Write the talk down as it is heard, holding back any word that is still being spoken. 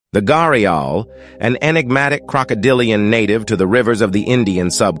The gariol, an enigmatic crocodilian native to the rivers of the Indian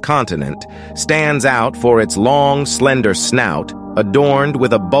subcontinent, stands out for its long, slender snout, adorned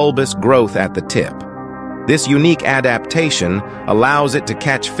with a bulbous growth at the tip. This unique adaptation allows it to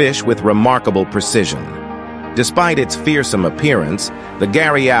catch fish with remarkable precision. Despite its fearsome appearance, the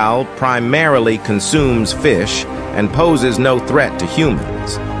gariol primarily consumes fish and poses no threat to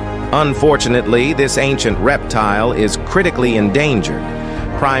humans. Unfortunately, this ancient reptile is critically endangered,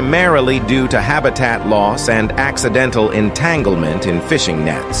 primarily due to habitat loss and accidental entanglement in fishing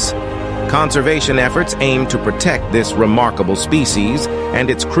nets. Conservation efforts aim to protect this remarkable species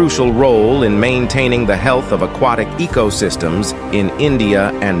and its crucial role in maintaining the health of aquatic ecosystems in India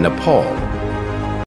and Nepal.